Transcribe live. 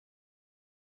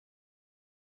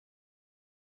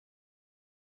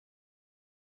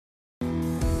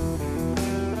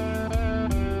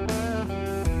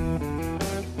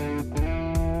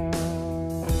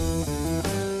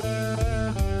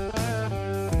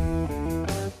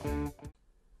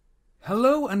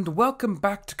and welcome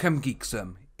back to Geek.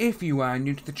 If you are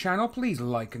new to the channel, please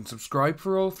like and subscribe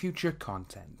for all future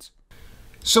content.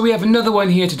 So we have another one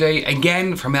here today,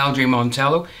 again from LJ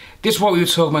Montello. This is what we were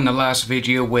talking about in the last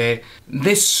video, where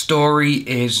this story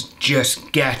is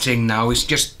just getting now, it's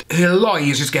just, her lie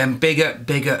is just getting bigger,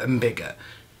 bigger and bigger.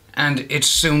 And it's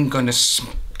soon going to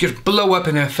just blow up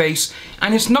in her face,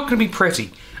 and it's not going to be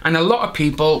pretty. And a lot of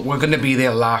people were going to be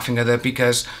there laughing at her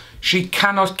because she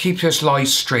cannot keep her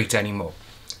lies straight anymore.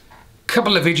 A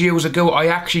couple of videos ago, I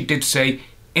actually did say,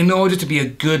 in order to be a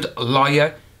good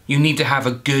liar, you need to have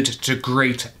a good to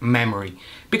great memory.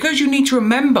 Because you need to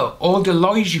remember all the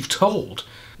lies you've told.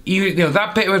 You know,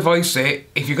 that bit of advice there,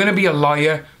 if you're going to be a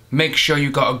liar, make sure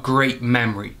you've got a great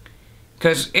memory.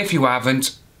 Because if you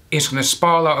haven't, it's going to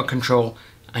spiral out of control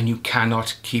and you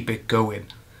cannot keep it going.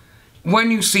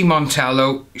 When you see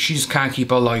Montello, she just can't keep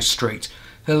her lies straight.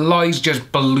 Her lies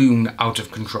just balloon out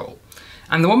of control.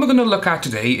 And the one we're going to look at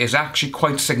today is actually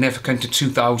quite significant to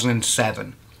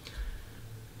 2007.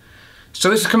 So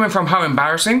this is coming from How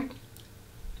Embarrassing.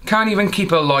 Can't even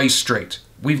keep her lies straight.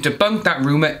 We've debunked that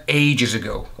rumour ages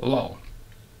ago. Lol.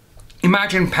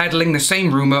 Imagine peddling the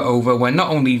same rumour over when not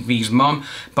only V's mom,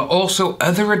 but also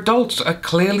other adults are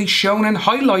clearly shown and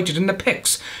highlighted in the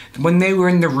pics when they were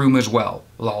in the room as well.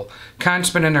 Lol. Can't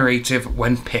spin a narrative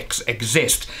when pics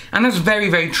exist. And that's very,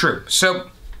 very true. So,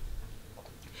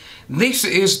 this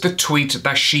is the tweet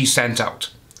that she sent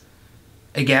out.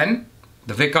 Again,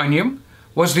 the Vic I knew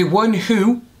was the one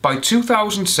who, by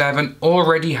 2007,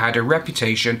 already had a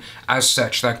reputation as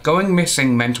such that going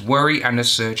missing meant worry and a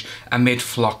surge amid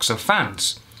flocks of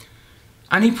fans.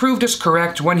 And he proved us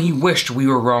correct when he wished we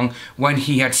were wrong when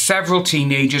he had several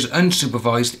teenagers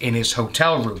unsupervised in his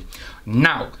hotel room.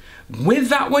 Now, with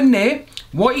that one there,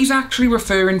 what he's actually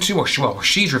referring to, or well, what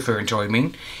she's referring to, I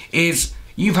mean, is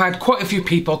you've had quite a few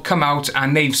people come out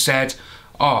and they've said,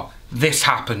 oh, this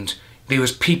happened. There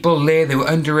was people there, they were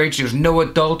underage, there was no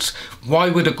adults. Why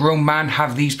would a grown man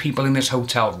have these people in this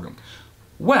hotel room?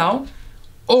 Well,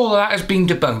 all of that has been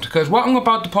debunked, because what I'm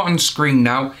about to put on screen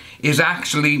now is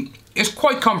actually, it's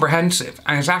quite comprehensive,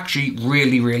 and it's actually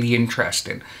really, really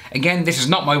interesting. Again, this is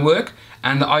not my work,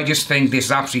 and I just think this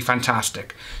is absolutely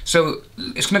fantastic. So,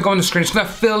 it's going to go on the screen, it's going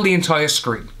to fill the entire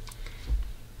screen.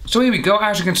 So here we go,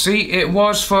 as you can see, it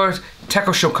was for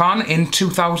Teko Shokan in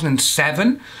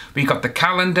 2007. We got the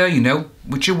calendar, you know,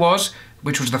 which was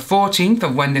the 14th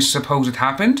of when this supposed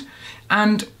happened.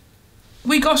 And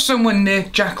we got someone there,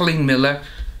 Jacqueline Miller.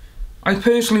 I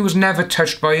personally was never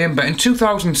touched by him, but in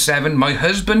 2007, my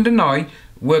husband and I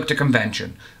worked a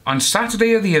convention. On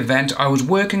Saturday of the event, I was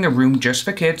working a room just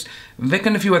for kids. Vic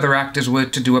and a few other actors were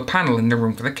to do a panel in the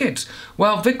room for the kids.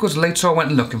 Well, Vic was late, so I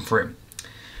went looking for him.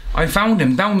 I found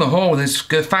him down the hall with his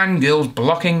fangirls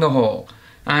blocking the hall.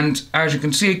 And as you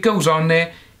can see, it goes on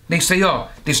there. They say, oh,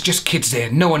 there's just kids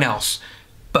there, no one else.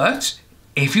 But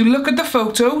if you look at the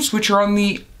photos, which are on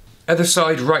the other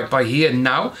side right by here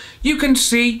now, you can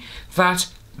see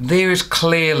that there is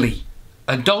clearly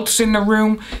adults in the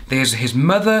room. There's his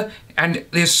mother, and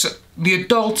there's the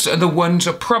adults are the ones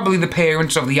are probably the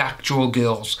parents of the actual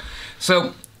girls.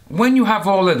 So when you have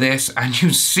all of this and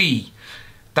you see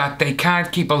that they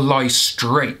can't keep a lie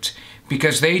straight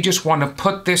because they just want to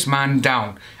put this man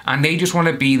down and they just want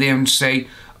to be there and say,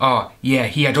 oh yeah,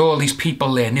 he had all these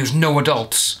people there and there was no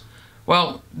adults.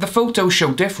 Well, the photos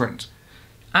show different.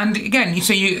 And again, you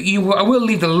see, I will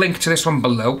leave the link to this one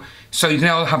below so you can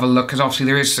all have a look, because obviously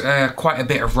there is quite a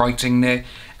bit of writing there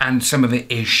and some of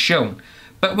it is shown.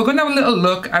 But we're going to have a little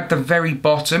look at the very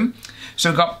bottom. So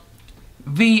we've got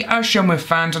V, as shown with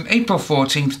fans, on April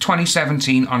 14th,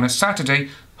 2017, on a Saturday,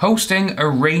 hosting a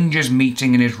Rangers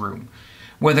meeting in his room,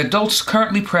 with adults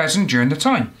currently present during the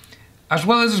time, as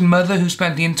well as his mother, who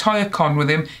spent the entire con with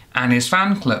him, and his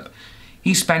fan club.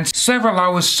 He spent several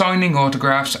hours signing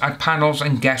autographs at panels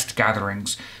and guest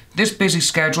gatherings. This busy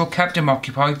schedule kept him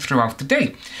occupied throughout the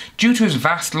day, due to his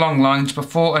vast long lines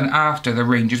before and after the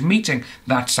Rangers meeting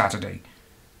that Saturday,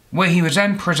 where he was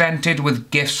then presented with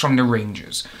gifts from the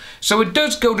Rangers. So it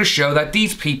does go to show that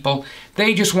these people,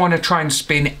 they just want to try and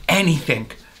spin anything.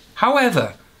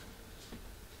 However,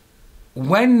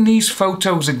 when these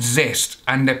photos exist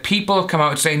and the people come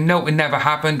out and say, no, it never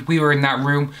happened, we were in that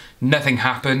room, nothing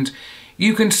happened,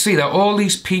 you can see that all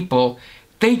these people,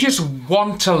 they just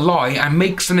want to lie and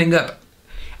make something up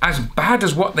as bad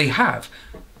as what they have.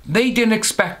 They didn't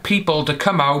expect people to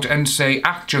come out and say,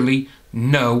 actually,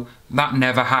 no, that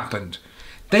never happened.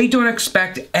 They don't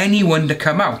expect anyone to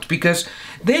come out because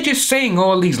they're just saying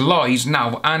all these lies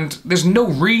now and there's no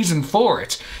reason for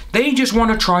it. They just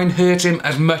want to try and hurt him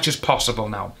as much as possible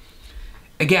now.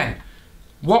 Again,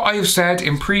 what I have said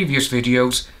in previous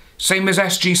videos, same as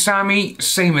SG Sammy,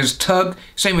 same as Tug,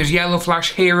 same as Yellow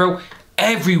Flash Hero,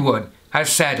 everyone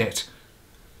has said it.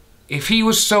 If he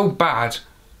was so bad,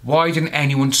 why didn't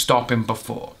anyone stop him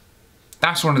before?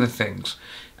 That's one of the things.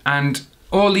 And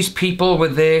all these people were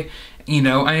there, you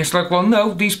know, and it's like, well,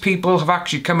 no, these people have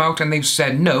actually come out and they've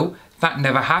said, no, that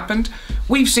never happened.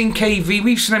 We've seen KV,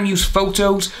 we've seen them use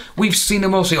photos, we've seen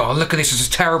them all say, oh, look at this is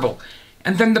terrible.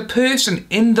 And then the person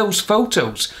in those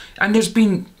photos, and there's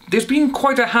been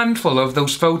quite a handful of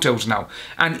those photos now,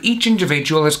 and each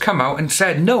individual has come out and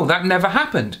said, no, that never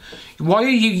happened. Why are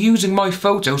you using my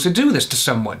photos to do this to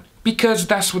someone? Because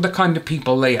that's what the kind of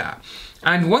people they are.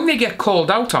 And when they get called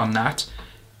out on that,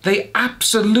 they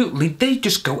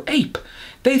just go ape.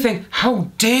 They think, how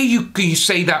dare you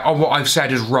say that, or what I've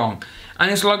said is wrong?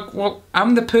 And it's like, well,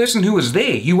 I'm the person who was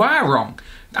there. You are wrong.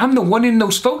 I'm the one in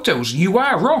those photos. You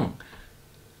are wrong.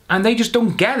 And they just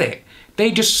don't get it.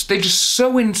 They're just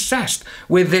so incensed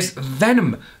with this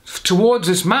venom towards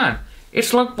this man.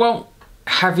 It's like, well,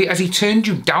 has he turned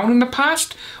you down in the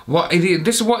past? What,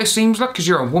 this is what it seems like because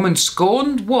you're a woman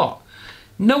scorned? What?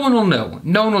 No one will know.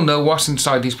 No one will know what's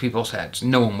inside these people's heads.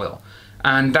 No one will.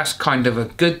 And that's kind of a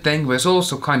good thing, but it's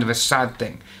also kind of a sad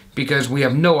thing because we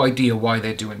have no idea why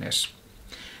they're doing this.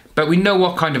 But we know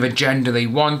what kind of agenda they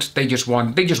want. They just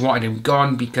wanted him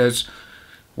gone because,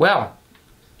 well,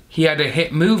 he had a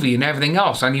hit movie and everything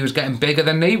else, and he was getting bigger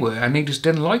than they were, and they just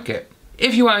didn't like it.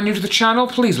 If you are new to the channel,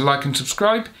 please like and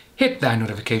subscribe, hit that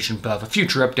notification bell for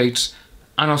future updates,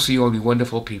 and I'll see you all you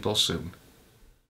wonderful people soon.